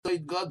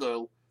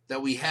Gadol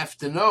that we have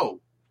to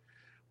know.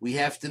 We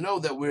have to know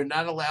that we're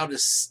not allowed to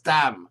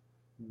stam,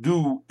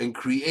 do, and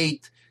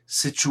create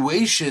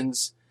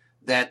situations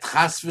that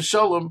chas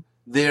v'sholom,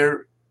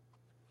 they're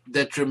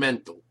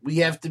detrimental. We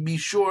have to be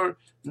sure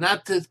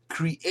not to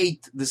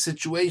create the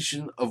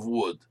situation of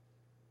wood.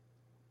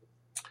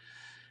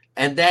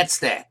 And that's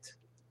that.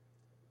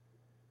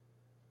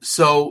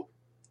 So,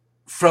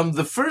 from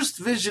the first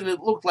vision, it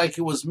looked like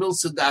it was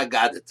Milsa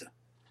Da'agadita.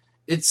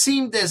 It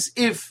seemed as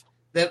if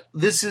that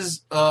this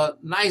is a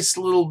nice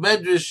little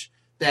medrash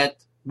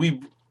that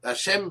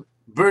Hashem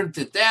burnt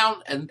it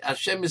down, and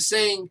Hashem is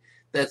saying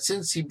that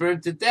since he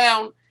burnt it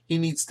down, he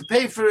needs to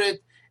pay for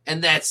it,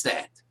 and that's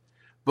that.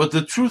 But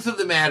the truth of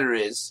the matter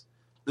is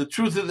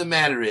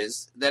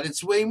that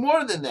it's way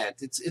more than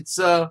that. It's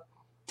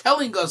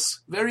telling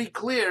us very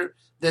clear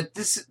that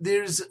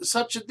there's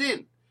such a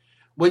din.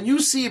 When you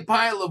see a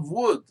pile of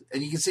wood,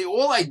 and you can say,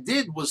 all I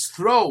did was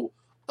throw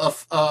a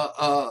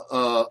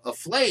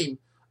flame,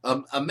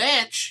 a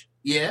match,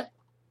 yeah,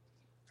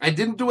 I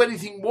didn't do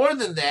anything more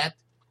than that,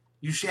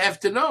 you should have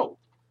to know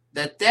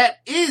that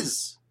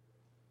is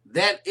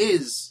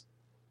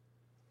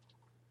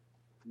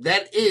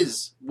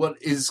what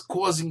is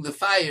causing the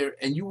fire,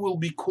 and you will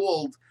be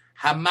called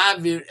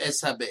Hamavir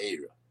Es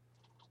HaBe'era.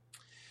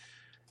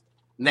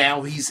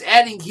 Now, he's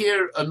adding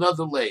here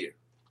another layer.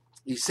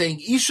 He's saying,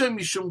 Isha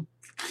Mishum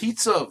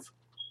Chitzov.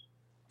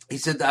 He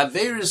said, the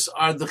Averis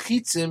are the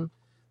Chitzim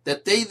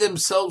that they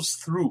themselves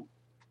threw.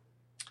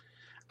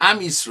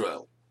 Am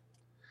Yisrael.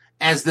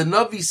 As the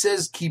Navi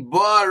says,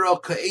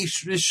 Kibara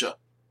Ka'esh Risha.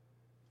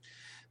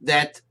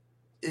 That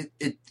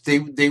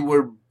they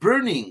were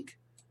burning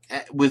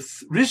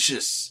with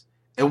riches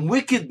and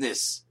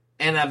wickedness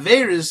and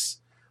Averis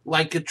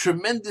like a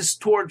tremendous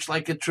torch,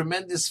 like a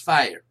tremendous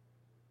fire.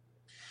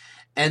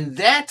 And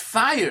that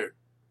fire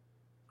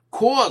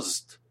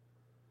caused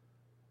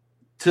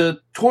to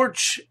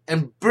torch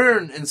and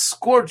burn and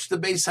scorch the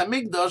Beis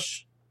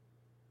Hamikdash,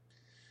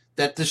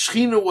 that the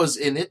Shechina was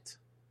in it,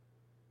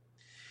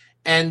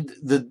 and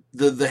the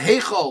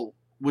Heichal,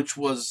 which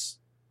was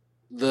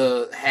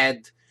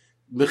had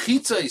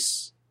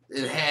mechitzos,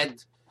 it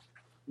had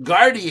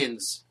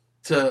guardians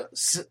to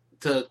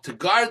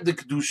guard the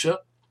kedusha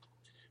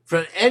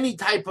from any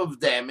type of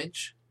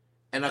damage,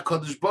 and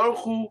HaKadosh Baruch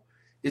Hu,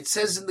 it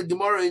says in the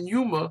Gemara in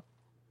Yuma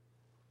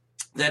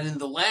that in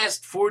the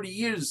last 40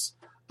 years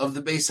of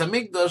the Beis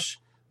Hamikdash,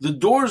 the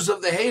doors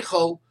of the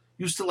Heichal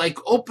used to like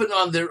open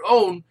on their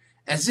own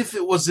as if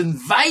it was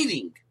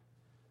inviting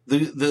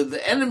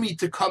the enemy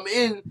to come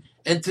in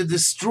and to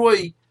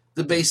destroy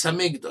the Beis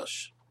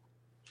Hamikdash.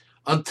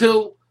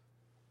 Until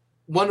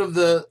one of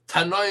the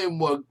Tanoim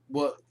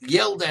were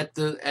yelled at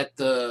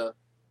the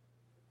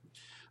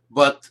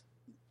but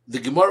the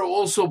Gemara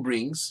also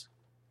brings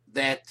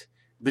that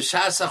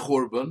B'shas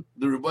HaChurban,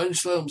 the Rebbeinu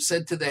Shalom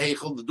said to the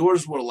Heichal, the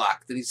doors were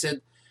locked, and he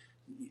said,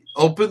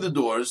 open the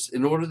doors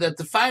in order that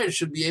the fire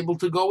should be able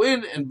to go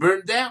in and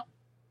burn down.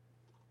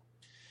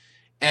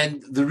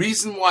 And the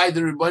reason why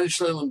the Rebbeinu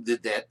Shalom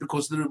did that,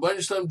 because the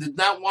Rebbeinu Shalom did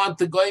not want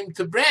the Goyim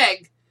to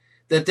brag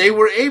that they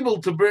were able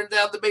to burn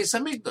down the Beis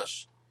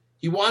Hamikdash.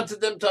 He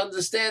wanted them to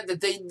understand that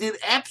they did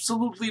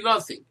absolutely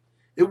nothing.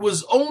 It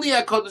was only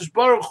HaKadosh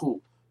Baruch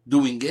Hu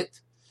doing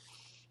it.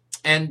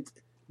 And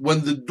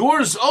when the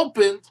doors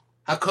opened,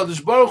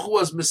 HaKadosh Baruch Hu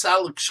was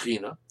Mesalik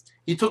Shechina.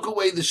 He took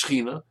away the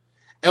Shechina.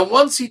 And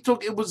once he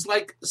took, it was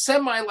like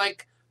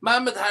like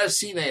Mamad Har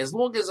Sinai. As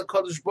long as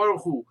HaKadosh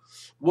Baruch Hu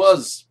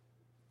was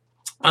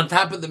on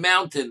top of the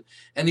mountain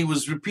and he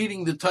was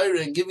repeating the Torah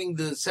and giving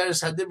the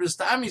Seres HaDibros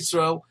to Am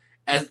Yisrael,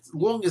 as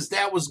long as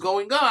that was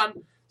going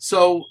on,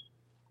 so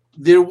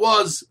there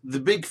was the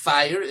big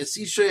fire. We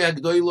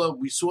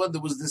saw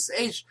there was this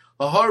Eish,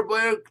 a Har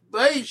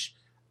B'Eish,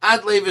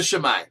 Ad Lev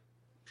Shemai.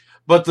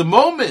 But the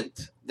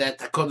moment that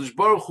HaKadosh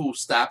Baruch Hu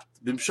stopped,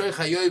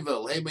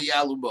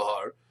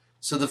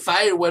 so the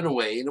fire went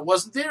away and it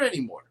wasn't there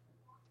anymore.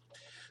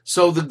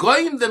 So the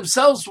Goyim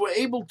themselves were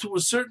able to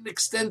a certain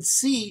extent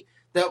see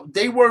that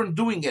they weren't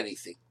doing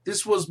anything.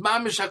 This was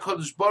Mamish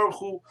HaKadosh Baruch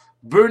Hu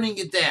burning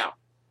it down.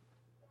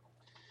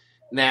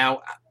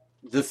 Now,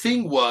 the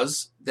thing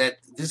was that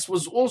this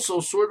was also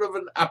sort of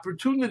an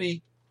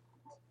opportunity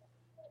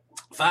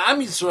for Am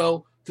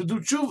Yisrael to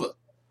do tshuva,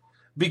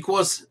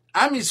 because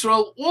Am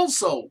Yisrael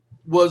also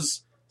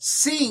was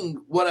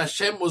seeing what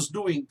Hashem was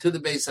doing to the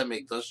Beis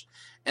Hamikdash,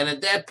 and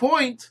at that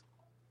point,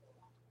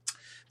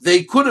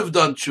 they could have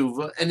done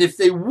tshuva, and if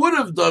they would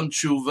have done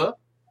tshuva,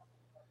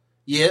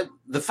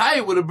 the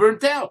fire would have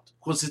burnt out,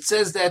 because it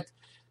says that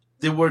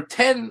there were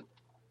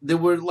the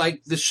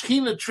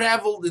Shechina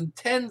traveled in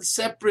 10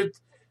 separate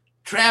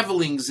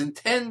travelings, in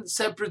 10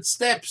 separate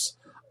steps,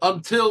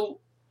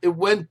 until it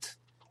went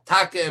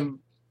Taka and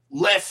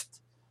left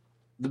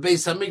the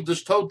Beis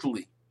Hamikdash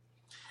totally.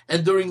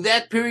 And during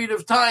that period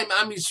of time,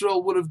 Am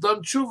Yisrael would have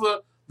done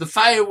tshuva, the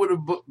fire would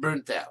have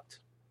burnt out.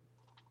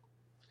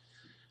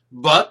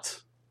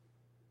 But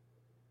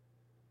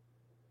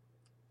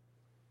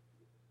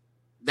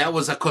that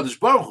was HaKadosh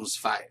Baruch Hu's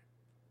fire.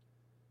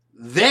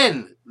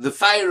 Then the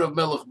fire of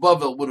Melech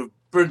Bavel would have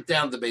burnt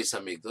down the Beis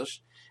Hamikdash,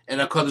 and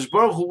HaKadosh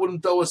Baruch Hu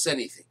wouldn't owe us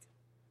anything.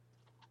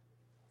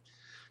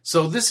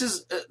 So this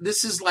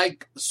is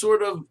like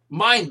sort of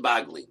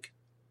mind-boggling.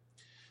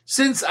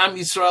 Since Am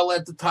Yisrael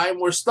at the time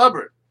were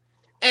stubborn,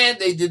 and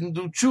they didn't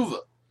do tshuva,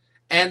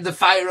 and the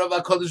fire of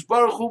HaKadosh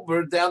Baruch Hu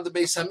burned down the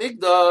Beis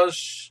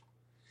Hamikdash,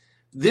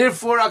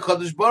 therefore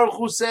HaKadosh Baruch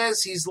Hu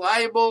says he's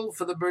liable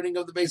for the burning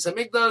of the Beis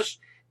Hamikdash,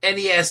 and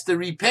he has to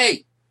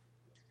repay.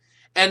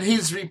 And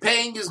his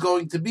repaying is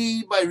going to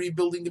be by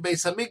rebuilding the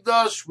Beis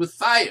Hamikdash with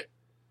fire.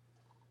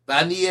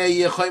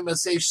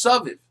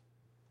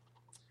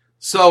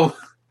 So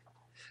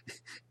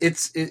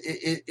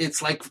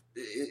it's like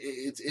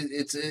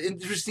it's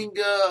interesting.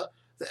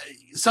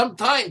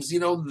 Sometimes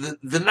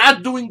the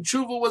not doing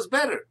tshuva was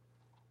better,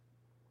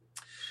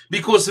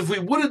 because if we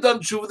would have done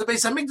tshuva, the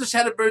Beis Hamikdash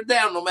had to burn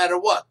down no matter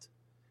what,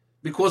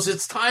 because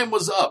its time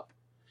was up.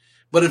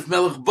 But if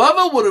Melech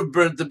Bava would have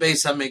burnt the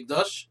Beis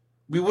Hamikdash,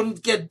 we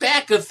wouldn't get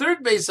back a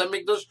third Beis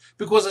Hamikdash,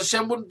 because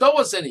Hashem wouldn't owe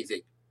us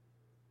anything,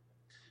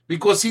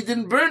 because he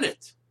didn't burn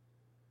it.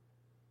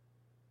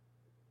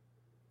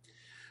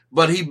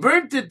 But he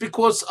burnt it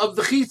because of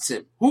the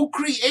chitzim. Who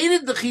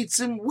created the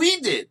chitzim? We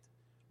did.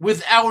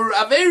 With our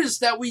averis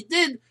that we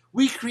did,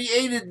 we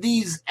created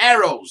these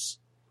arrows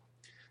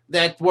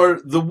that were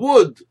the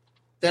wood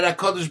that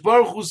HaKadosh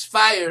Baruch Hu's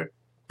fire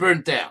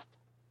burnt down.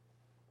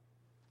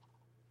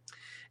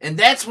 And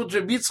that's what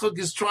Rabbi Yitzchak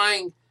is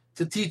trying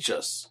to teach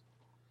us.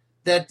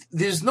 That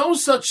there's no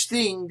such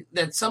thing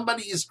that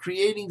somebody is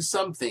creating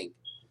something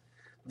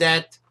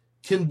that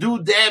can do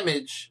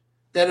damage,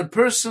 that a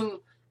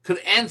person could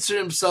answer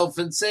himself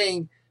and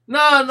saying,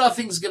 no,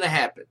 nothing's going to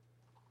happen.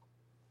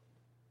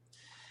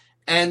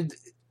 And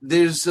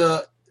there's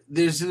an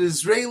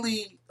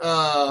Israeli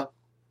pun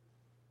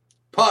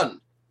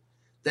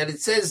that it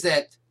says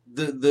that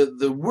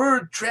the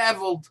word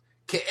traveled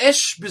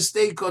ke'esh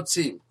b'stei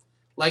kotzim,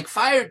 like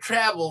fire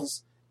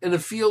travels in a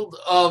field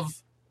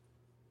of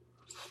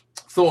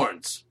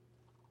thorns.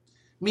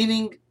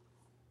 Meaning,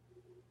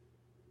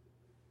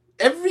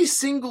 every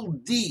single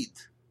deed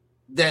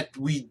that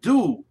we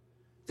do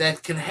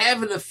that can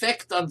have an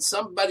effect on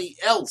somebody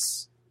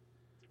else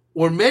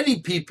or many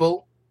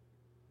people,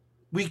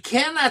 we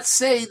cannot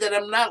say that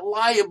I'm not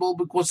liable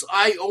because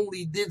I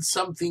only did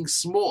something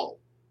small.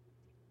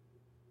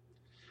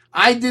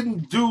 I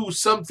didn't do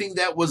something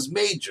that was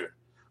major.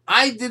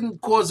 I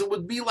didn't cause. It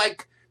would be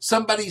like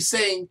somebody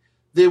saying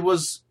there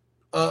was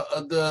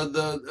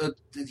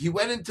he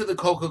went into the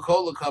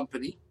Coca-Cola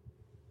company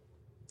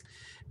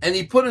and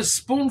he put a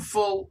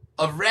spoonful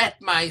of rat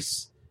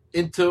mice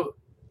into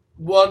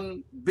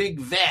one big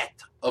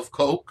vat of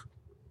Coke,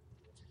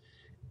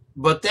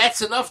 but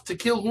that's enough to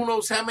kill who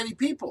knows how many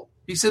people.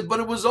 He said, but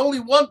it was only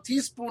 1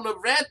 teaspoon of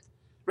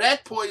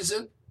rat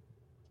poison.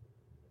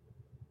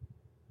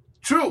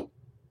 True,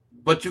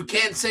 but you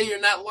can't say you're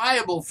not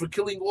liable for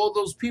killing all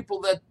those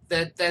people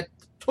that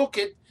took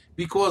it,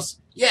 because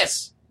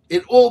yes,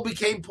 it all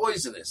became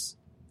poisonous.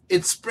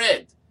 It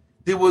spread.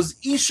 There was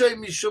Ishay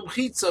Mishum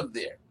Chitzav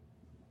there.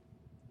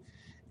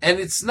 And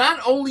it's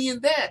not only in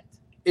that.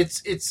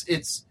 It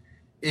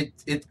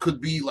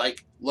could be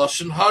like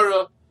Lashon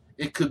Hara,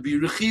 it could be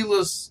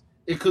Rechilus,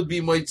 it could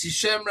be Moitzi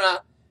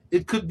Shemra,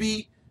 it could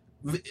be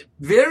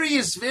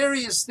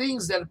various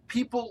things that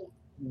people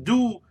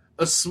do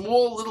a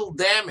small little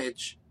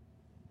damage,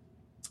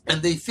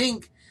 and they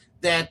think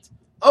that,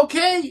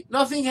 okay,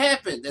 nothing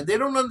happened, and they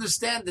don't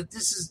understand that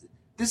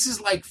this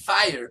is like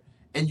fire,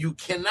 and you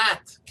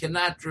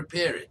cannot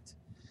repair it.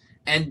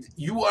 And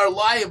you are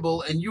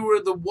liable, and you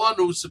are the one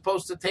who's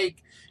supposed to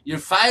take your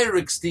fire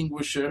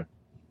extinguisher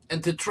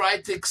and to try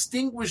to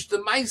extinguish the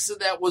ma'isa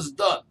that was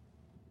done.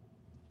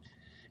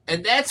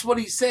 And that's what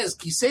he says.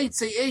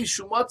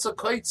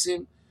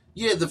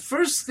 Yeah, the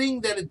first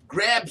thing that it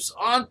grabs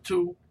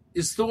onto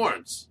is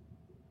thorns.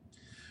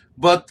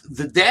 But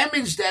the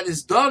damage that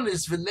is done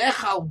is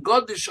v'nechal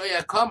godish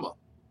oyakama.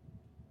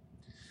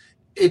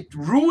 It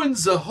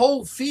ruins a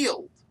whole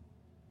field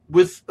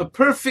with a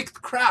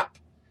perfect crop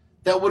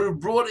that would have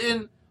brought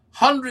in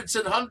hundreds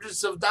and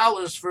hundreds of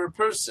dollars for a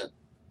person.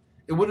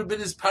 It would have been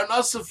his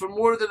parnasa for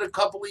more than a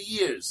couple of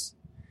years.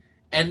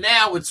 And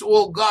now it's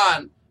all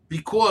gone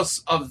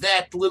because of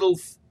that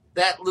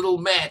little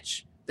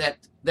match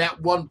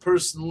that one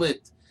person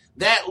lit.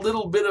 That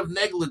little bit of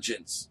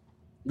negligence.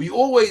 We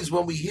always,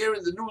 when we hear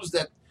in the news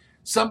that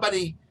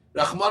somebody,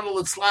 Rahman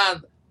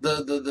al-Islan,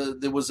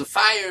 there was a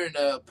fire in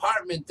an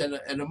apartment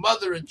and a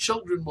mother and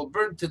children were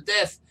burned to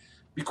death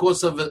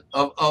because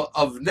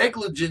of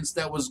negligence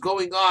that was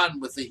going on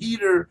with the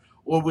heater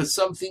or with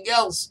something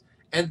else.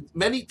 And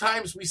many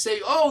times we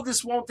say, oh,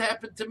 this won't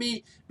happen to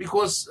me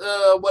because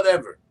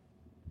whatever.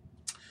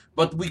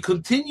 But we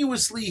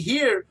continuously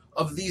hear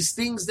of these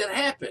things that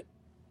happen,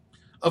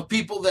 of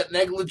people that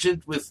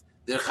negligent with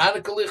their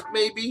Chanukah licht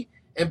maybe,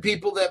 and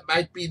people that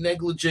might be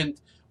negligent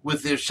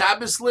with their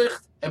Shabbos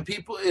licht, and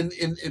people in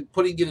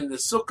putting it in a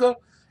sukkah,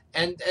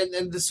 and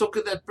the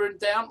sukkah that burnt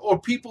down,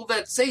 or people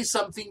that say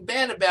something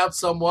bad about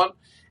someone,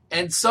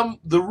 and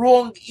the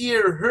wrong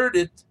ear heard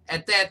it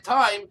at that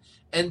time,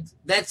 and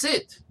that's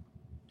it.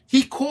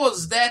 He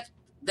caused that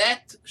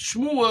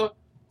shmua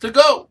to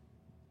go.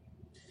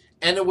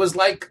 And it was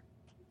like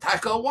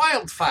taka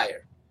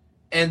wildfire.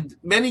 And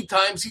many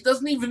times he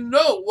doesn't even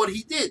know what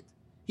he did.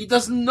 He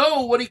doesn't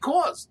know what he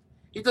caused.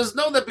 He doesn't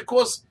know that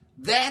because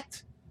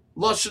that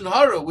lashon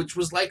hara, which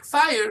was like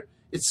fire,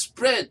 it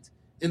spread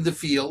in the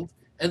field,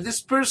 and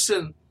this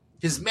person,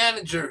 his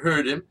manager,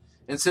 heard him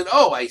and said,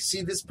 "Oh, I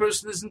see this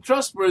person isn't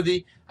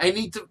trustworthy. I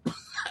need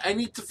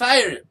to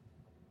fire him."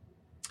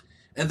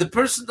 And the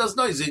person doesn't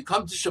know. He's going to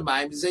come to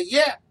Shemaim and say,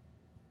 "Yeah,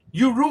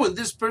 you ruined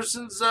this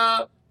person's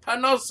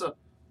parnasa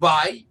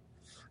by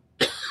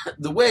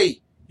the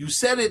way you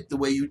said it, the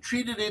way you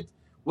treated it,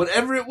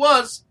 whatever it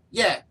was.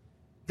 Yeah,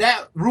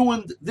 that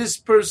ruined this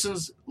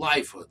person's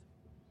livelihood,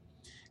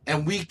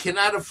 and we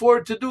cannot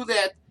afford to do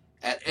that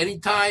at any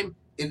time,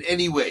 in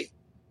any way.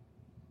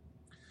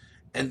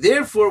 And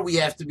therefore, we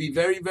have to be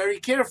very, very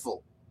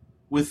careful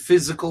with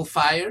physical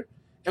fire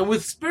and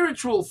with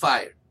spiritual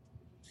fire,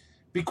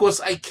 because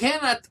I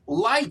cannot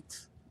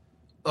light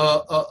a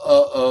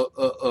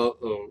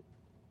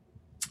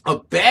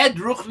bad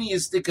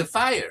ruchniistic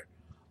fire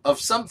of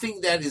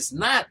something that is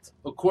not,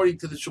 according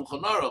to the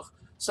Shulchan Aruch,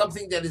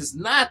 something that is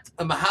not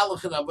a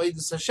mahalach and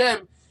avodas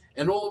Hashem,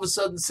 and all of a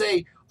sudden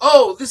say,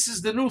 "Oh, this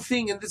is the new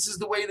thing and this is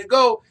the way to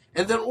go,"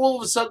 and then all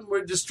of a sudden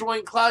we're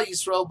destroying Klal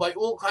Yisrael by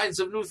all kinds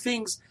of new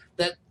things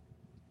that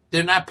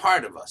they're not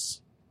part of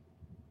us.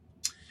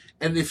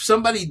 And if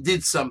somebody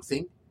did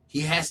something,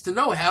 he has to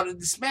know how to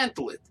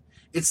dismantle it.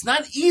 It's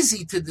not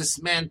easy to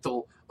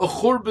dismantle a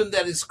churban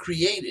that is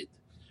created.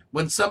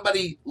 When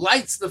somebody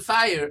lights the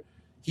fire,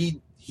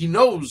 he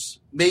knows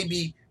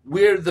maybe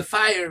where the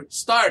fire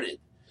started,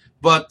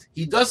 but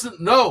he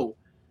doesn't know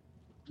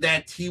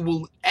that he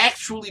will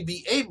actually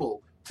be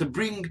able to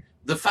bring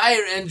the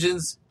fire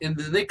engines in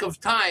the nick of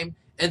time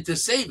and to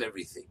save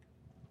everything.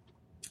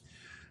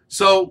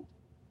 So,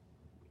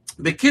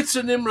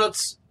 Bekitzer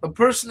Nimrats, a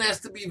person has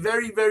to be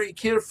very, very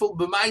careful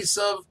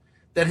b'maisav,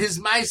 that his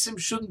maisim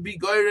shouldn't be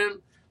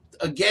goyrim,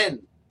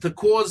 again, to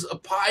cause a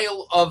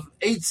pile of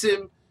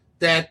eitzim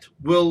that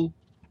will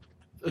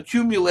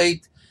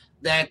accumulate,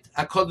 that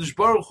HaKadosh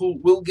Baruch Hu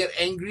will get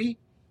angry,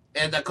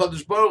 and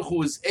HaKadosh Baruch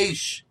Hu is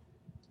Eish,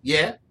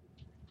 yeah?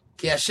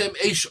 Ki Hashem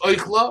Eish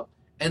Oichla,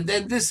 and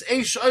then this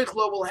Eish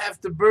Oichla will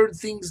have to burn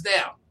things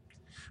down.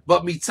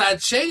 But mitzad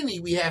sheni,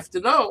 we have to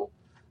know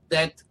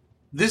that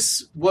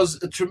this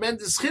was a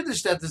tremendous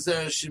chiddush that the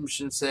Zera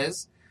Shimshon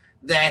says,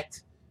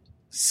 that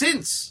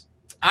since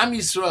Am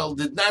Yisrael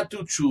did not do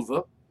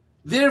tshuva,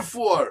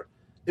 therefore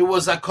it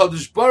was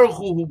HaKadosh Baruch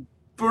Hu who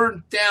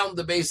burnt down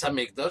the Beis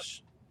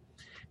HaMikdash,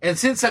 and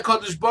since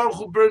HaKadosh Baruch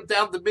Hu burnt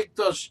down the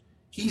Mikdash,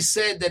 he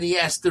said that he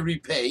has to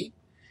repay,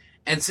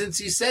 and since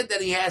he said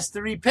that he has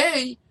to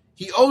repay,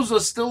 he owes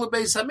us still a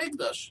Beis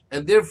HaMikdash,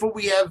 and therefore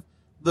we have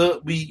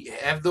the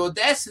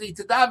audacity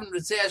to daven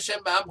and say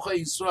Hashem ba'amcha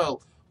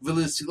Yisrael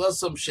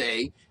v'lisilasam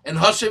shei, and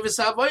Hashem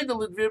v'savoida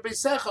l'dvir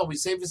beisecha, we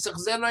say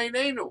v'sachzena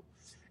inenu.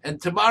 And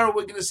tomorrow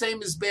we're going to say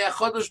Mizbeach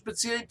Chodesh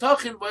B'tziyei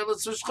Tochin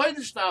V'Eletz Rosh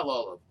Chodesh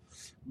Na'al.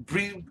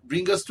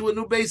 Bring us to a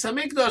new Beis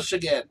HaMikdash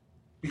again,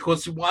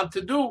 because we want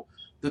to do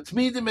the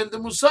Tmidim and the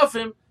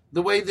Musafim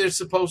the way they're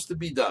supposed to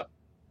be done.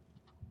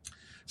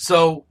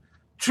 So,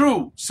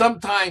 true,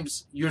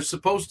 sometimes you're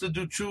supposed to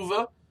do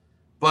tshuva,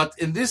 but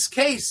in this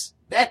case,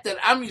 that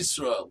Am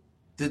Yisrael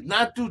did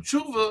not do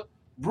tshuva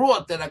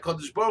brought that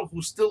HaKadosh Baruch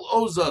Hu still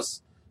owes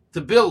us to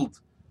build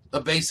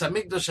a Beis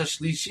HaMikdash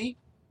HaShlishi,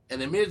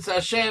 and Emir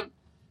Hashem,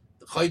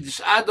 the Chodesh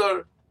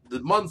Adar,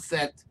 the month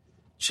that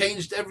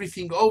changed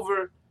everything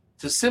over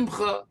to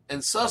Simcha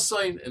and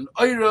Sasain and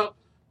Oira.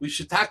 We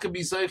should taka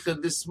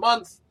b'zoicha this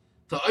month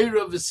to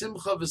Oira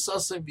v'Simcha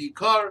v'Sasain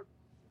v'Ikar,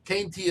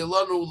 Kain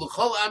Tiyelanu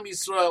l'chol Am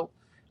Yisrael,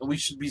 and we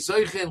should be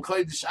zoicha in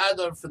Chodesh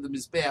Adar for the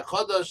Mizbeach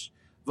Chodesh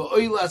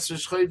v'Oilas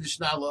Rosh Chodesh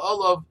Na'al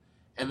Olav,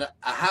 and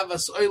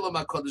Ahavas Oilam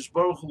HaKadosh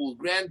Baruch Hu will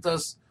grant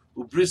us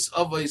Ubris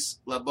Avos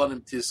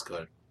Labonim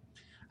Tiskar.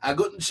 A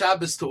good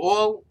Shabbos to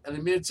all, and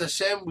Emir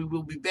Hashem, we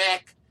will be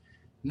back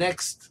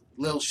next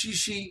Leil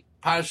Shishi,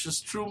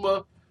 Parshas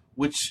Truma,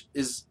 which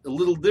is a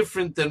little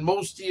different than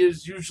most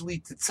years. Usually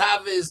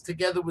Tetzaveh is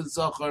together with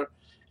Zachar,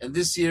 and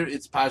this year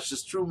it's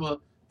Parshas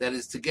Truma that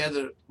is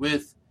together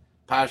with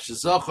Parshas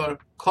Zachar.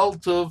 Kol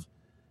Tov,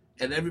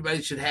 and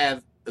everybody should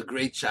have a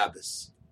great Shabbos.